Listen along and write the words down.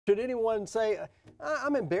Should anyone say,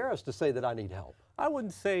 I'm embarrassed to say that I need help? I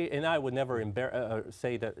wouldn't say, and I would never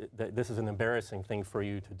say that this is an embarrassing thing for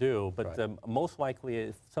you to do, but Right. most likely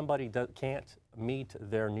if somebody can't meet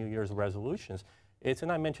their New Year's resolutions,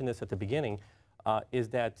 and I mentioned this at the beginning, is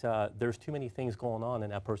that there's too many things going on in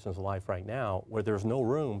that person's life right now where there's no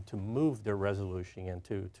room to move their resolution and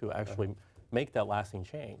to actually make that lasting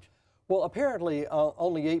change. Well, apparently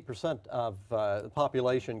only 8% of the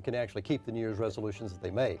population can actually keep the New Year's resolutions that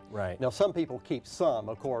they make. Right. Now, some people keep some,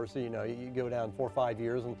 of course. You know, you go down 4 or 5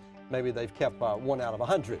 years and maybe they've kept 1 out of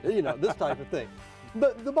 100, you know, this type of thing.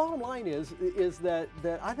 But the bottom line is that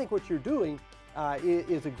I think what you're doing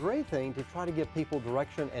is a great thing to try to give people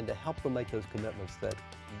direction and to help them make those commitments that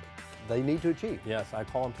they need to achieve. Yes, I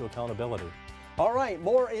call them to accountability. All right,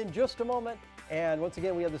 more in just a moment. And once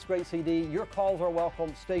again, we have this great CD. Your calls are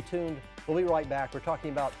welcome. Stay tuned. We'll be right back. We're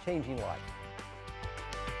talking about changing lives.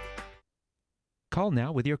 Call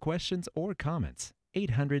now with your questions or comments.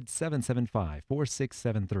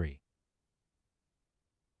 800-775-4673.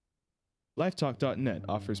 Lifetalk.net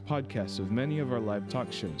offers podcasts of many of our live talk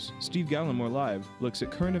shows. Steve Gallimore Live looks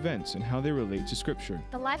at current events and how they relate to Scripture.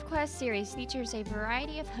 The Life Quest series features a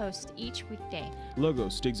variety of hosts each weekday.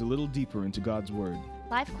 Logos digs a little deeper into God's Word.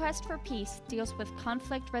 Life Quest for Peace deals with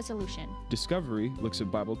conflict resolution. Discovery looks at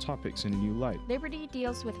Bible topics in a new light. Liberty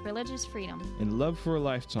deals with religious freedom. And Love for a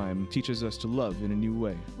Lifetime teaches us to love in a new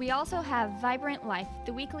way. We also have Vibrant Life,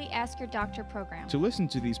 the weekly Ask Your Doctor program. To listen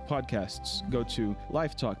to these podcasts, go to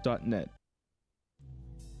lifetalk.net.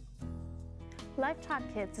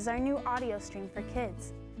 Lifetalk Kids is our new audio stream for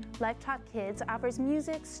kids. Lifetalk Kids offers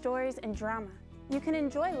music, stories, and drama. You can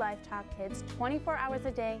enjoy Lifetalk Kids 24 hours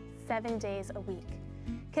a day, 7 days a week.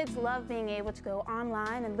 Kids love being able to go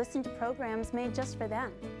online and listen to programs made just for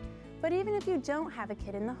them. But even if you don't have a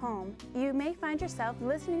kid in the home, you may find yourself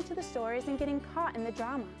listening to the stories and getting caught in the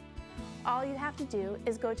drama. All you have to do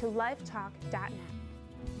is go to lifetalk.net.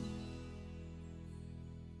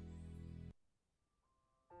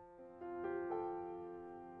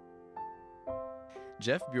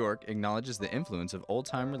 Jeff Bjork acknowledges the influence of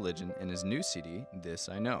old-time religion in his new CD, This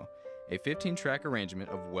I Know, a 15-track arrangement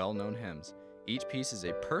of well-known hymns. Each piece is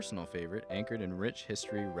a personal favorite anchored in rich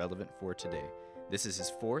history relevant for today. This is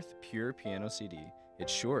his 4th pure piano CD.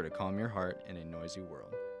 It's sure to calm your heart in a noisy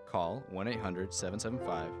world. Call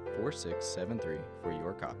 1-800-775-4673 for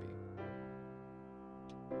your copy.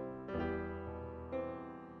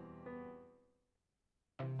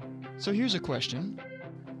 So here's a question.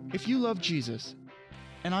 If you love Jesus,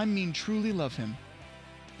 and I mean truly love him,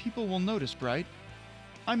 people will notice, right?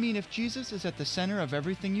 I mean, if Jesus is at the center of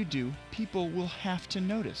everything you do, people will have to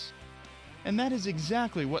notice. And that is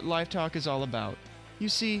exactly what Lifetalk is all about. You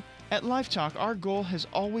see, at Lifetalk, our goal has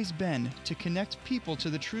always been to connect people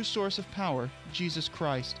to the true source of power, Jesus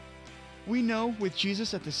Christ. We know with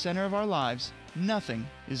Jesus at the center of our lives, nothing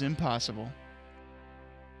is impossible.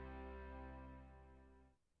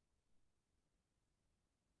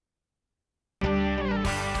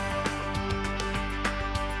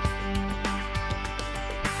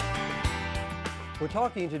 We're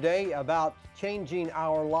talking today about changing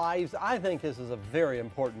our lives. I think this is a very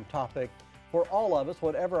important topic for all of us,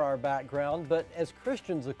 whatever our background. But as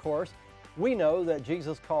Christians, of course, we know that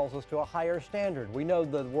Jesus calls us to a higher standard. We know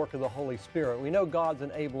the work of the Holy Spirit. We know God's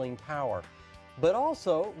enabling power. But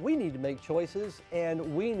also, we need to make choices, and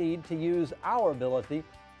we need to use our ability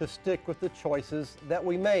to stick with the choices that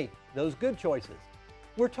we make, those good choices.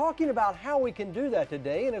 We're talking about how we can do that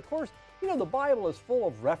today. And of course, you know, the Bible is full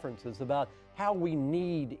of references about how we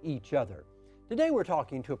need each other. Today we're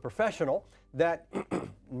talking to a professional that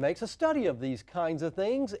makes a study of these kinds of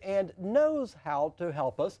things and knows how to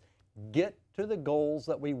help us get to the goals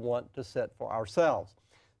that we want to set for ourselves.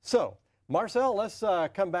 So, Marcel, let's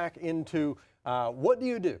come back into what do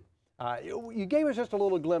you do? You gave us just a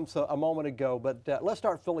little glimpse a moment ago, but let's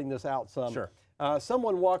start filling this out some. Sure.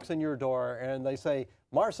 Someone walks in your door and they say,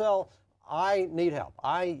 Marcel, I need help.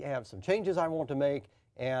 I have some changes I want to make,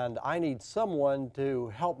 and I need someone to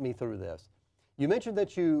help me through this. You mentioned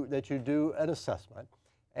that you do an assessment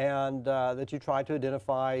and that you try to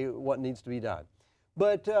identify what needs to be done.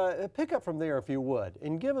 But pick up from there if you would,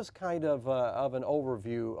 and give us kind of an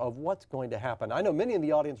overview of what's going to happen. I know many in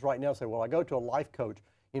the audience right now say, well, I go to a life coach,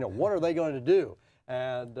 you know, what are they going to do?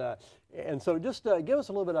 And so just give us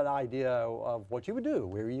a little bit of an idea of what you would do,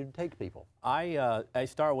 where you'd take people. I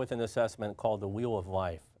start with an assessment called the Wheel of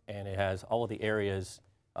Life, and it has all of the areas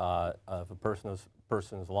of a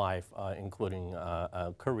person's life, including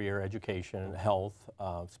career, education, health,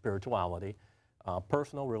 spirituality,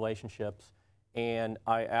 personal relationships, and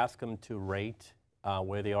I ask them to rate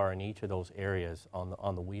where they are in each of those areas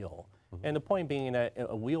on the wheel. And the point being that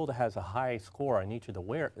a wheel that has a high score in each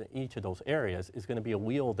of those areas is going to be a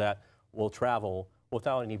wheel that will travel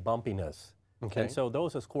without any bumpiness. Okay. And so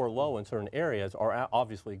those that score low in certain areas are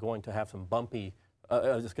obviously going to have some bumpy,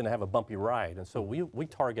 just going to have a bumpy ride. And so we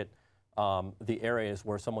target the areas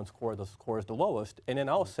where someone scores the lowest, and then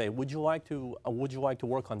I'll say, would you like to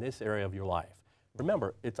work on this area of your life?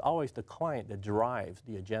 Remember, it's always the client that drives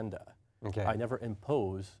the agenda. Okay. I never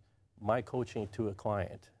impose my coaching to a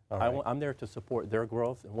client. Right. I'm there to support their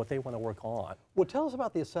growth and what they want to work on. Well, tell us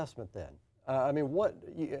about the assessment then. I mean,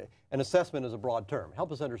 an assessment is a broad term.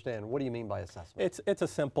 Help us understand, what do you mean by assessment? It's a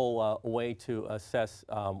simple way to assess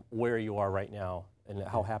where you are right now and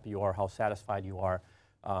how happy you are, how satisfied you are,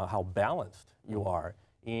 how balanced you are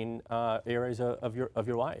in areas of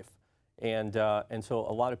your life. And so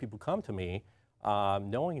a lot of people come to me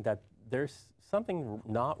knowing that there's something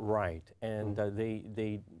not right, and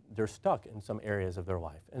they're stuck in some areas of their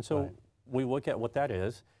life. And so we look at what that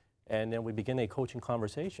is, and then we begin a coaching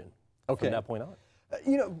conversation from that point on.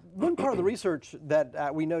 You know, one part of the research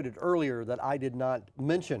that we noted earlier that I did not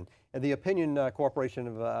mention, the Opinion Corporation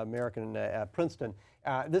of American Princeton,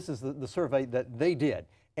 this is the survey that they did.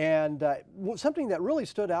 And something that really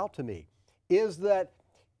stood out to me is that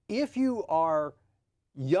if you are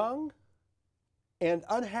young and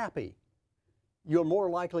unhappy, you're more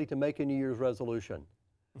likely to make a New Year's resolution.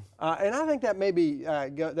 And I think that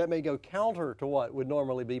may go counter to what would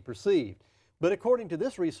normally be perceived. But according to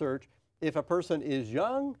this research, if a person is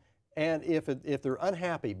young and if they're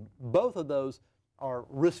unhappy, both of those are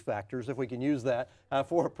risk factors, if we can use that,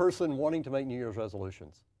 for a person wanting to make New Year's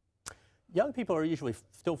resolutions. Young people are usually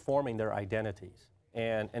still forming their identities,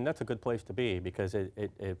 and that's a good place to be, because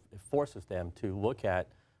it forces them to look at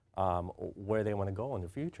where they want to go in the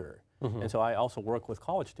future. And so I also work with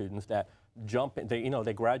college students that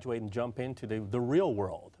they graduate and jump into the real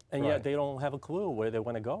world, and yet they don't have a clue where they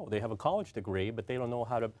want to go. They have a college degree, but they don't know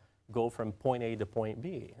how to go from point A to point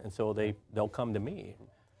B, and so they'll come to me.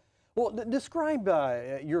 Well, describe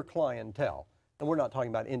your clientele. And we're not talking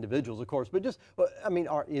about individuals, of course, but just, I mean,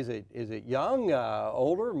 is it young,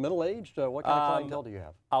 older, middle-aged? What kind of clientele do you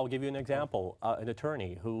have? I'll give you an example. An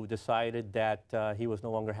attorney who decided that he was no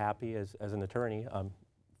longer happy as an attorney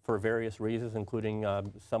for various reasons, including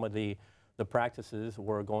some of the practices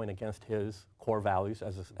were going against his core values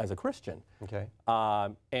as a Christian. Okay.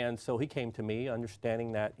 And so he came to me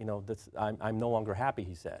understanding that, I'm no longer happy,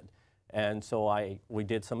 he said. And so we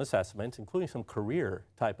did some assessments, including some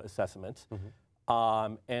career-type assessments.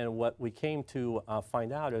 And what we came to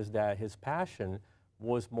find out is that his passion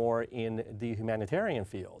was more in the humanitarian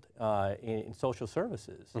field, in social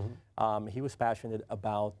services. He was passionate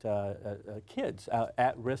about kids,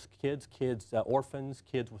 at-risk kids, orphans,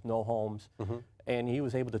 kids with no homes. And he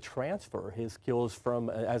was able to transfer his skills from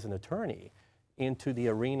as an attorney into the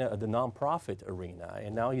arena of the nonprofit arena.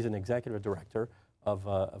 And now he's an executive director of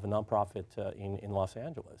a nonprofit in Los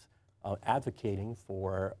Angeles, advocating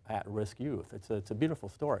for at-risk youth. It's a beautiful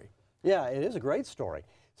story. Yeah, it is a great story.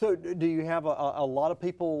 So do you have a lot of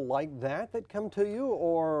people like that come to you,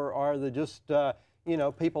 or are they just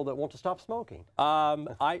people that want to stop smoking?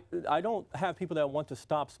 I don't have people that want to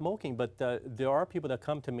stop smoking, but there are people that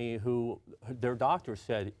come to me who their doctor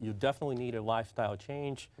said, you definitely need a lifestyle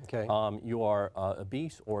change. Okay. You are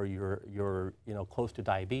obese, or you're close to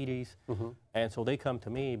diabetes. And so they come to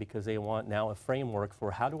me because they want now a framework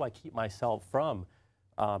for, how do I keep myself from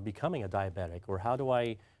becoming a diabetic, or how do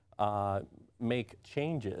I make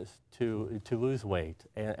changes to lose weight,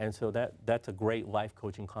 and so that's a great life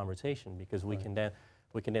coaching conversation, because we can then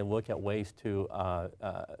look at ways to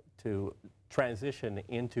transition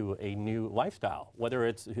into a new lifestyle, whether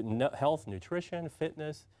it's health, nutrition,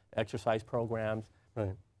 fitness, exercise programs.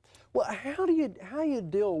 Right. Well, how do you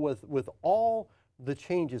deal with all the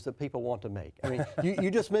changes that people want to make? I mean,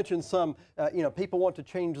 you just mentioned some. People want to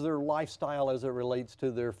change their lifestyle as it relates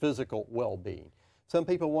to their physical well-being. Some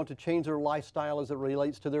people want to change their lifestyle as it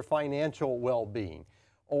relates to their financial well-being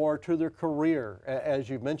or to their career, as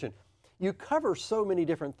you've mentioned. You cover so many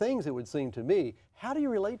different things, it would seem to me. How do you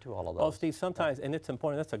relate to all of those? Well, Steve, sometimes, and it's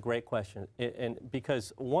important, that's a great question, and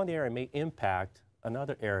because one area may impact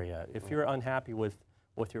another area. If you're unhappy with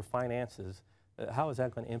your finances, how is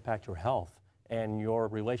that going to impact your health and your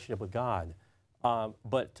relationship with God?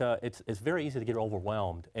 But it's very easy to get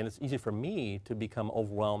overwhelmed, and it's easy for me to become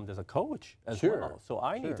overwhelmed as a coach as well. So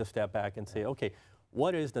I need to step back and say, okay,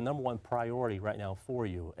 what is the #1 priority right now for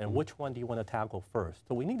you, and which one do you want to tackle first?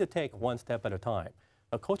 So we need to take one step at a time.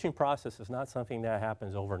 A coaching process is not something that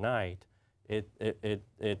happens overnight.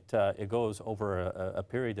 it goes over a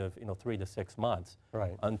period of 3 to 6 months,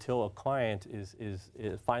 right, until a client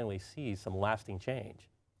finally sees some lasting change.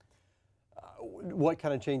 What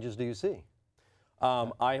kind of changes do you see?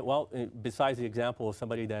 Well, besides the example of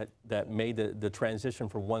somebody that made the transition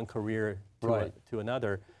from one career to, to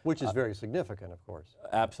another. Which is very significant, of course.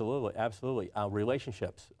 Absolutely, absolutely.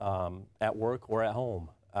 Relationships at work or at home.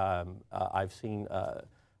 I've seen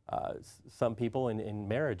some people in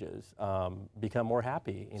marriages become more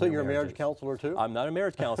happy. So you're a marriage counselor too? I'm not a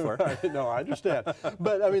marriage counselor. No, I understand.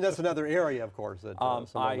 But I mean, that's another area, of course, that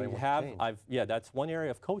yeah, that's one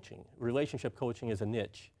area of coaching. Relationship coaching is a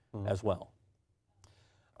niche as well.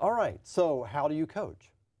 All right, so how do you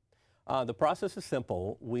coach? The process is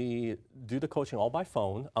simple. We do the coaching all by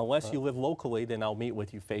phone. Unless you live locally, then I'll meet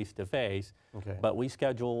with you face to face. Okay. But we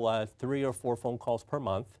schedule 3 or 4 phone calls per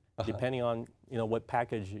month, depending on what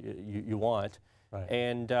package you want. Right.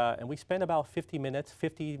 And we spend about 50 minutes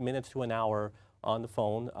to an hour on the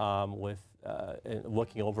phone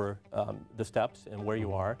looking over the steps and where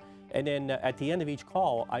you are. And then at the end of each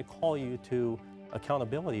call, I call you to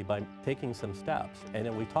accountability by taking some steps. And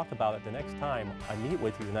then we talk about it the next time I meet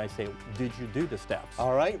with you and I say, did you do the steps?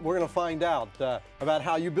 All right, we're going to find out about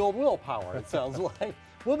how you build willpower, it sounds like.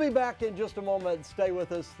 We'll be back in just a moment. Stay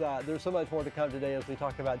with us. There's so much more to come today as we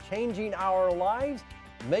talk about changing our lives,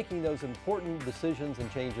 making those important decisions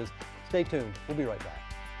and changes. Stay tuned. We'll be right back.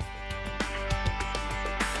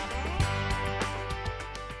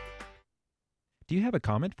 Do you have a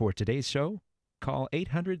comment for today's show? Call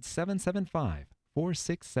 800-775-4673.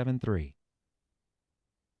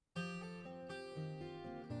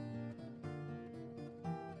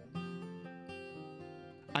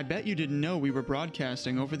 I bet you didn't know we were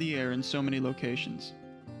broadcasting over the air in so many locations.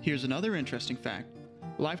 Here's another interesting fact.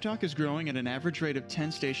 Lifetalk is growing at an average rate of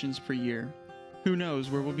 10 stations per year. Who knows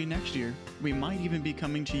where we'll be next year? We might even be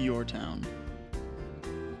coming to your town.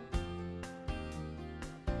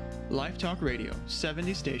 Lifetalk Radio,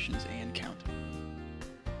 70 stations and counting.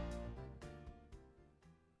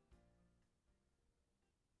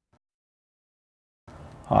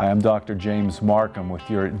 Hi, I'm Dr. James Markham with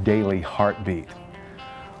your Daily Heartbeat.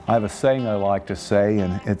 I have a saying I like to say,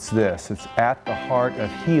 and it's this: it's at the heart of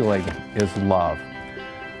healing is love.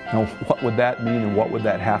 Now, what would that mean and what would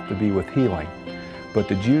that have to be with healing? But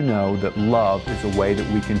did you know that love is a way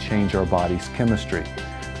that we can change our body's chemistry?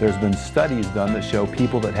 There's been studies done that show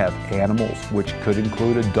people that have animals, which could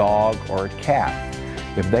include a dog or a cat,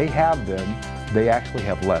 if they have them, they actually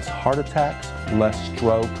have less heart attacks, less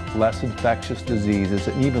stroke, less infectious diseases,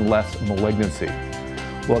 and even less malignancy.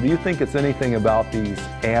 Well, do you think it's anything about these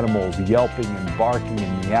animals yelping and barking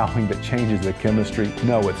and meowing that changes the chemistry?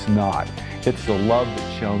 No, it's not. It's the love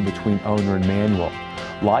that's shown between owner and manual.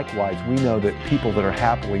 Likewise, we know that people that are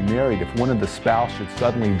happily married, if one of the spouse should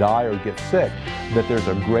suddenly die or get sick, that there's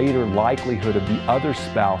a greater likelihood of the other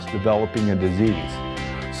spouse developing a disease.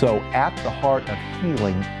 So at the heart of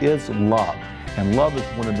healing is love, and love is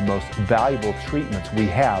one of the most valuable treatments we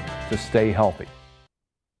have to stay healthy.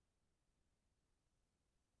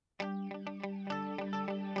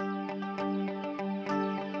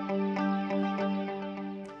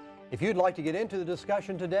 If you'd like to get into the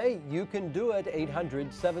discussion today, you can do it,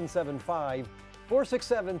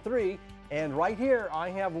 800-775-4673. And right here, I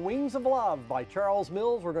have Wings of Love by Charles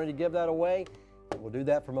Mills. We're going to give that away. We'll do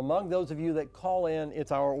that from among those of you that call in.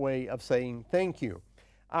 It's our way of saying thank you.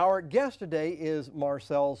 Our guest today is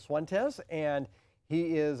Marcel Schwantes, and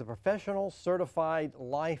he is a professional certified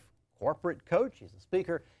life corporate coach. He's a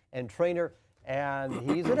speaker and trainer, and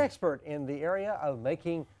he's an expert in the area of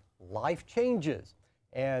making life changes.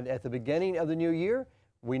 And at the beginning of the new year,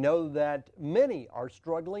 we know that many are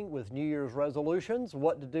struggling with New Year's resolutions,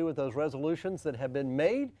 what to do with those resolutions that have been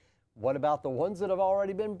made, what about the ones that have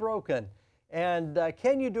already been broken, and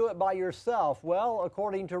can you do it by yourself? Well,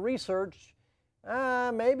 according to research,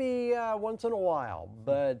 maybe once in a while,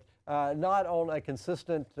 but not on a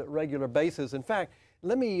consistent, regular basis. In fact,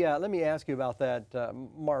 let me ask you about that,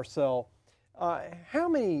 Marcel. How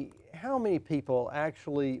many people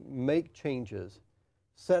actually make changes,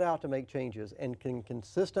 set out to make changes, and can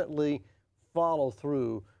consistently follow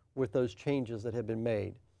through with those changes that have been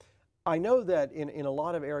made? I know that in a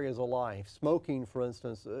lot of areas of life, smoking, for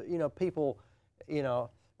instance, people,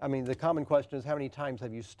 I mean, the common question is, how many times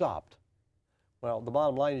have you stopped? Well, the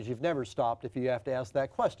bottom line is you've never stopped if you have to ask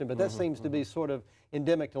that question, but that seems to be sort of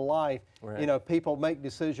endemic to life. Right. People make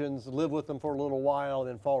decisions, live with them for a little while,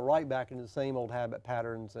 then fall right back into the same old habit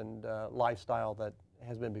patterns and lifestyle that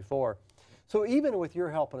has been before. So even with your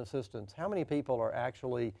help and assistance, how many people are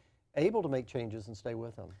actually able to make changes and stay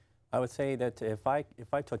with them? I would say that if I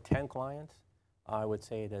took 10 clients, I would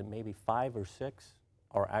say that maybe 5 or 6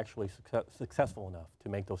 are actually successful enough to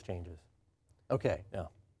make those changes. Okay. Yeah.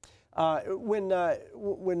 When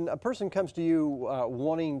a person comes to you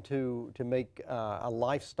wanting to make a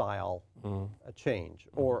lifestyle a change,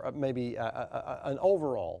 or maybe an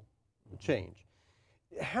overall change,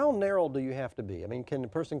 how narrow do you have to be? I mean, can the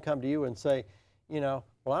person come to you and say, you know,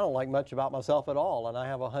 well, I don't like much about myself at all, and I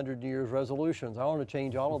have 100 New Year's resolutions. I want to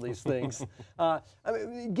change all of these things. I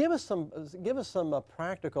mean, give us some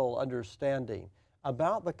practical understanding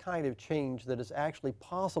about the kind of change that is actually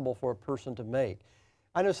possible for a person to make.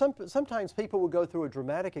 I know sometimes people will go through a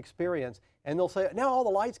dramatic experience and they'll say, now all the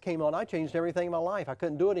lights came on, I changed everything in my life. I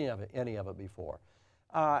couldn't do any of it before.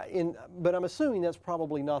 But I'm assuming that's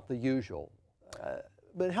probably not the usual.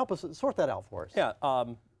 But help us sort that out for us. Yeah,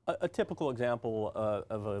 a typical example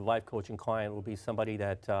of a life coaching client will be somebody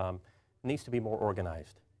that needs to be more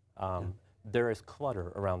organized. There is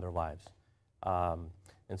clutter around their lives.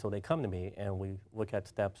 And so they come to me and we look at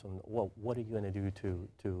steps and, well, what are you going to do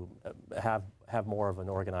to have more of an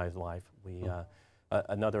organized life?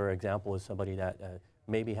 Another example is somebody that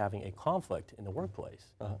may be having a conflict in the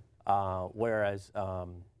workplace, whereas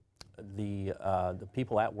the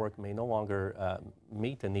people at work may no longer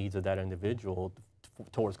meet the needs of that individual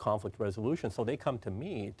towards conflict resolution. So they come to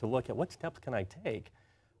me to look at what steps can I take.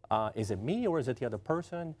 Is it me or is it the other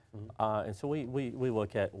person? And so we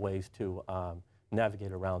look at ways to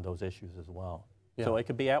navigate around those issues as well. Yeah. So it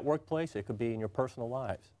could be at workplace, it could be in your personal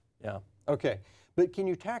lives. Yeah. Okay, but can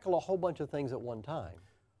you tackle a whole bunch of things at one time?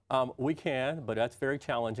 We can, but that's very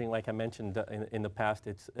challenging. Like I mentioned in the past,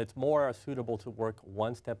 it's more suitable to work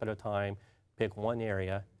one step at a time, pick one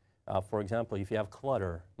area. For example, if you have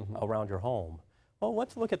clutter around your home, well,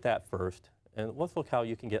 let's look at that first, and let's look how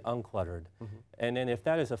you can get uncluttered. And then if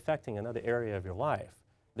that is affecting another area of your life,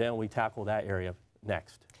 then we tackle that area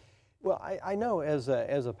next. Well, I know as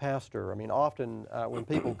a pastor, I mean, often when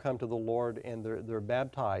people come to the Lord and they're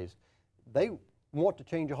baptized, they want to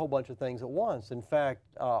change a whole bunch of things at once. In fact,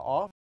 often